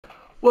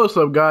What's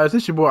up, guys?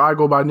 It's your boy I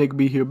go by Nick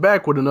B here,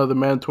 back with another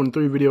Madden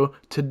 23 video.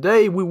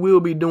 Today we will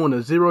be doing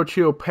a zero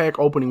chill pack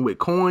opening with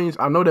coins.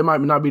 I know that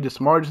might not be the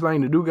smartest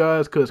thing to do,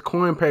 guys, because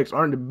coin packs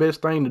aren't the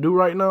best thing to do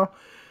right now.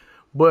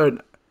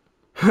 But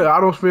I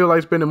don't feel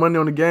like spending money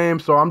on the game,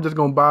 so I'm just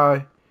gonna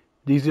buy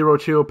these zero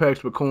chill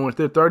packs with coins.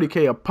 They're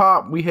 30k a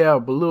pop. We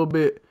have a little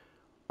bit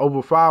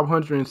over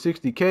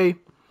 560k,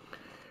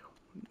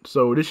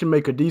 so this should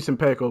make a decent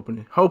pack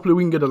opening. Hopefully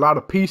we can get a lot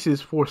of pieces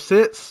for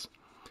sets.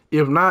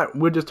 If not,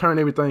 we'll just turn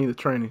everything into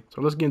training. So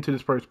let's get into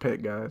this first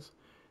pack, guys.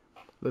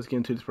 Let's get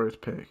into this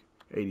first pack.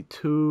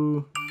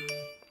 82.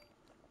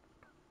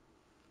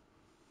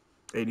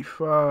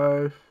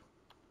 85.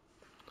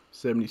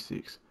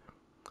 76.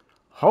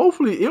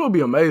 Hopefully, it will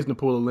be amazing to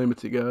pull a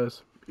limited,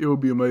 guys. It will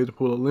be amazing to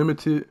pull a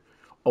limited,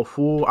 a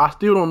full. I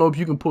still don't know if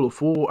you can pull a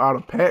full out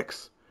of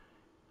packs,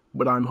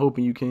 but I'm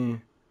hoping you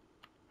can.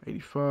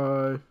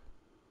 85.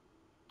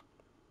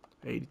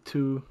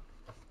 82.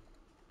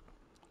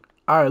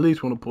 I at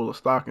least want to pull a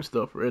stocking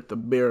stuffer at the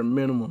bare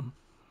minimum.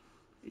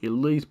 At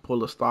least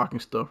pull a stocking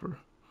stuffer.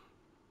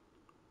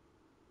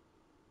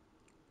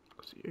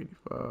 Let's see,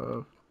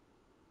 85.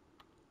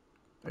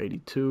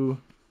 82.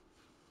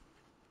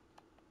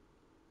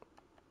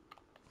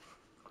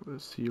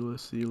 Let's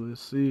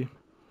see.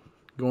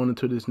 Going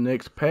into this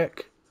next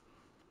pack.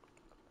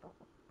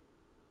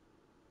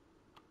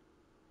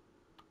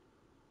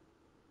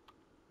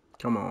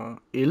 Come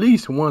on. At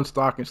least one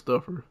stocking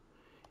stuffer.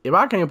 If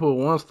I can't pull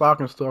one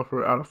stocking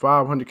stuffer out of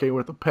 500k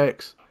worth of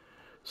packs,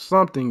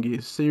 something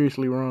is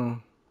seriously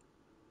wrong.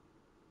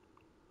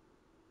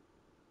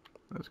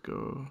 Let's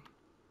go.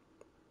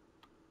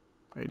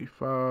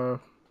 85.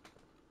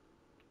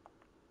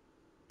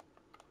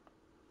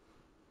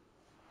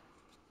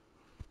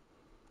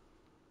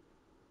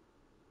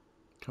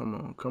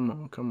 Come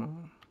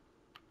on.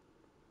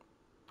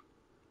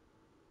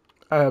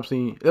 I have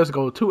seen, let's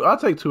go, I'll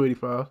take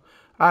 285.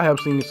 I have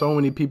seen so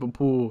many people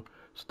pull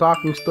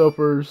stocking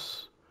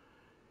stuffers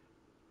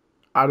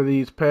out of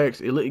these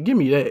packs. Give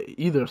me that.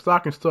 Either a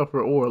stocking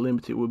stuffer or a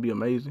limited would be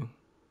amazing.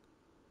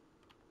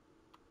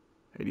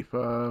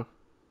 85.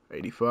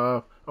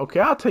 85.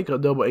 Okay, I'll take a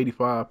double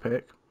 85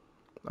 pack.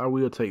 I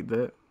will take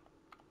that.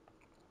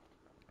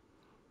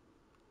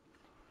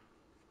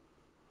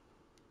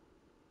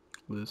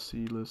 Let's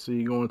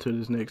see. Going to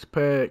this next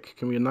pack.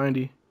 Can we get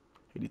 90?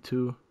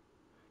 82.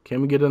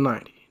 Can we get a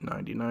 90?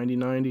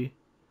 90.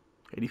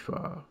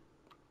 85.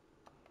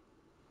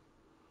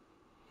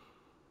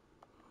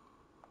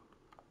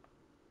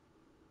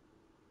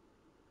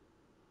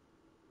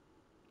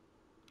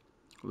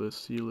 Let's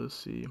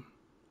see.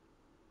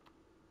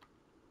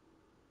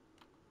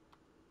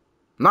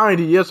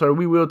 90, yes sir,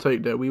 we will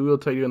take that. We will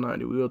take a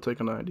 90. We will take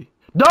a 90.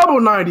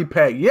 Double 90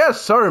 pack, yes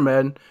sir,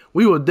 man.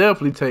 We will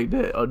definitely take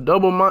that. A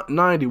double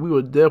 90, we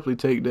will definitely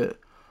take that.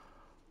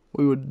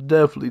 We would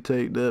definitely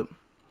take that.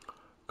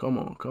 Come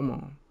on,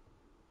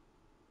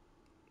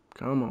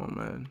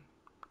 man.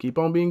 Keep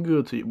on being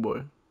good to you,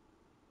 boy.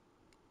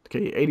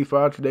 Okay,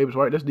 85 to Davis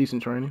White. That's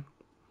decent training.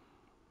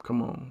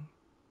 Come on.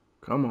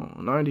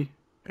 90.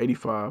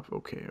 85.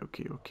 Okay.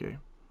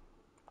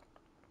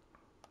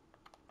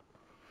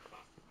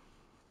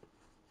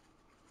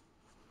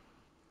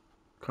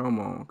 Come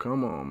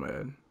on,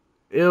 man.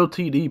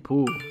 LTD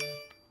pool.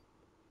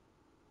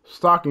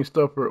 Stocking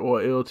stuffer or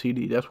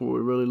LTD. That's what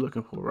we're really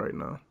looking for right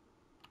now.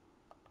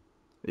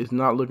 It's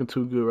not looking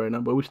too good right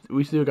now, but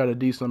we still got a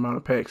decent amount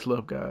of packs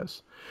left,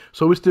 guys.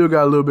 So we still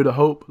got a little bit of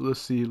hope. Let's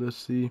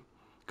see.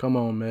 Come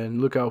on, man.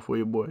 Look out for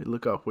your boy.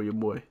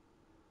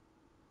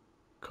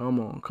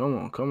 Come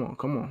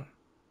on.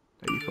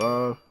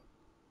 85.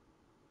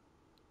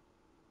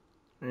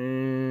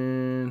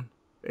 And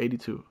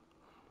 82.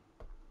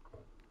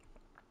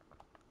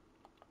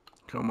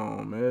 Come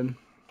on, man.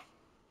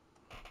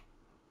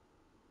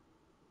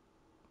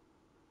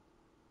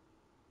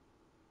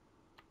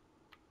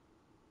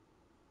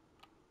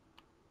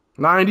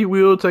 $90,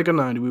 we will take a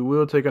 90. We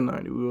will take a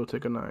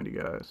 90,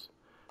 guys.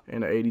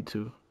 And an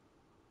 82.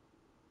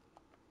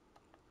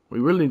 We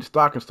really need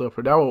stocking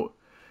stuffer.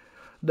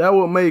 That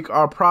will make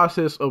our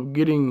process of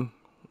getting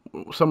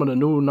some of the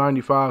new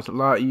 95s a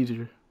lot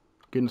easier.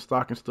 Getting the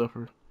stocking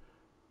stuffer.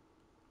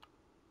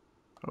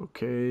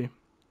 Okay.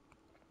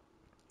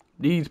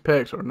 These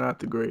packs are not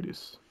the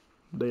greatest.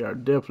 They are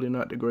definitely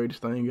not the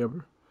greatest thing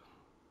ever.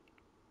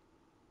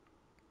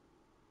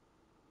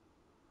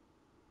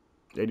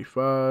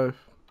 85.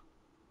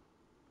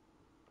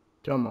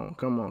 Come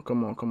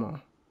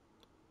on.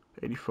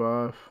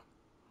 85.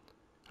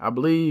 I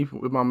believe,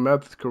 if my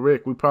math is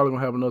correct, we probably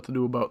gonna have enough to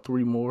do about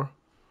 3 more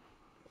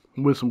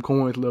with some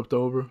coins left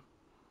over.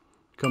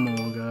 Come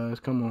on, guys.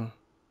 Come on.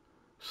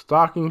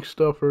 Stocking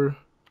stuffer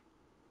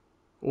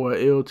or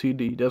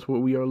LTD. That's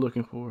what we are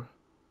looking for.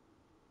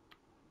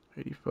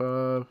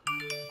 85.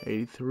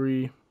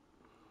 83.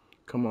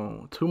 Come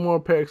on. 2 more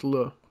packs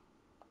left.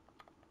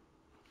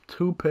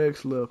 2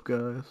 packs left,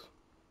 guys.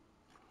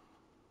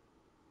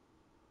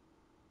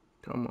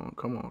 Come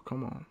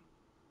on.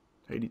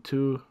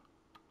 82.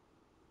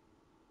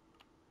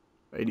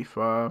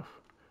 85.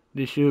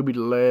 This should be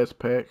the last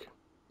pack.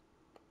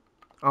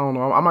 I don't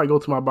know. I might go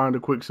to my binder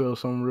quick sell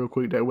something real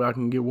quick. That way I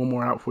can get one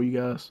more out for you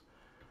guys.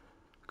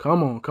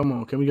 Come on, come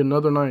on. Can we get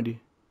another 90?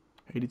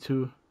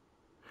 82.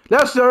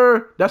 Yes,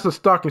 sir. That's a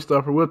stocking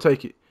stuffer. We'll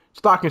take it.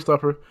 Stocking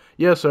stuffer.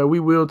 Yes, sir. We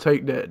will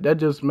take that. That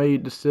just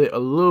made the set a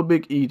little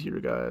bit easier,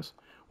 guys.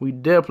 We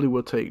definitely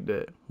will take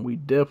that. We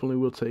definitely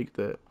will take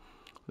that.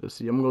 Let's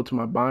see. I'm going to go to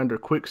my binder.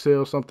 Quick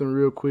sell something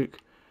real quick.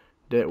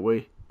 That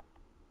way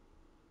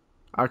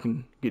I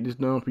can get this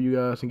done for you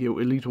guys and get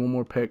at least one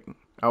more pack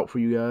out for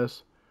you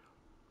guys.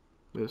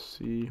 Let's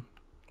see.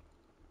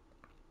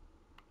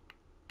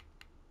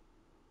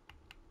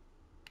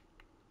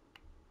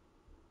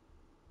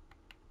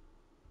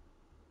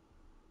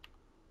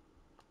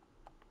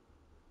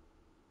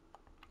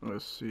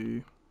 Let's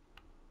see.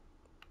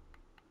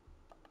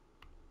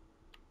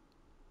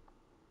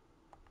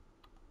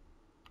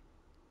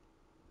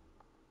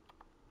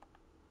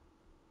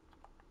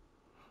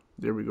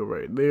 There we go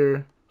right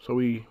there. So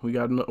we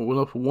got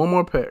enough for one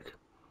more pack.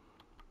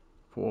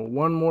 For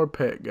one more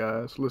pack,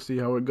 guys. Let's see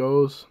how it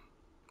goes.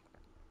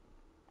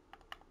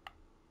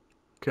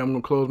 Okay, I'm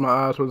going to close my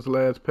eyes for this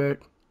last pack.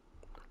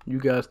 You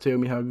guys tell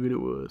me how good it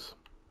was.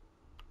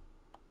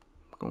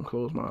 I'm going to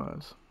close my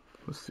eyes.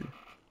 Let's see.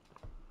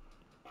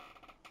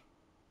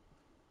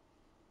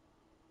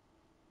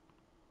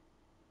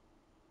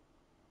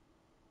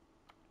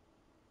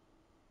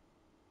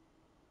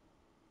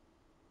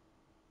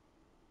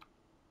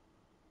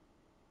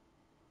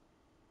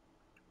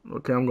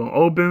 Okay, I'm going to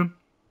open.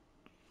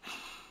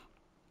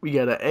 We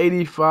got an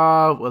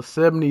 85, a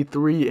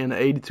 73, and an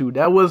 82.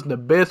 That wasn't the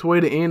best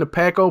way to end the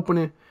pack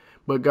opening.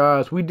 But,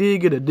 guys, we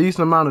did get a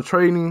decent amount of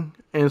trading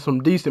and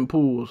some decent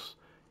pulls.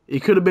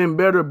 It could have been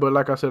better, but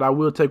like I said, I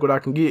will take what I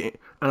can get.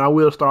 And I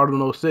will start on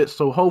those sets.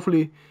 So,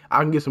 hopefully, I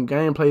can get some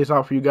gameplays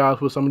out for you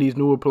guys with some of these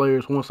newer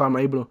players once I'm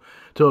able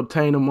to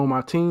obtain them on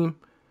my team.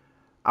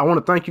 I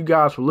want to thank you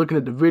guys for looking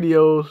at the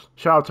videos.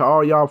 Shout out to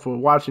all y'all for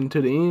watching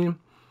to the end.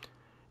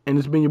 And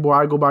it's been your boy,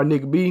 I go by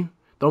Nick B.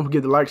 Don't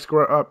forget to like,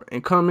 subscribe,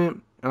 and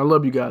comment. And I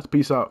love you guys.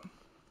 Peace out.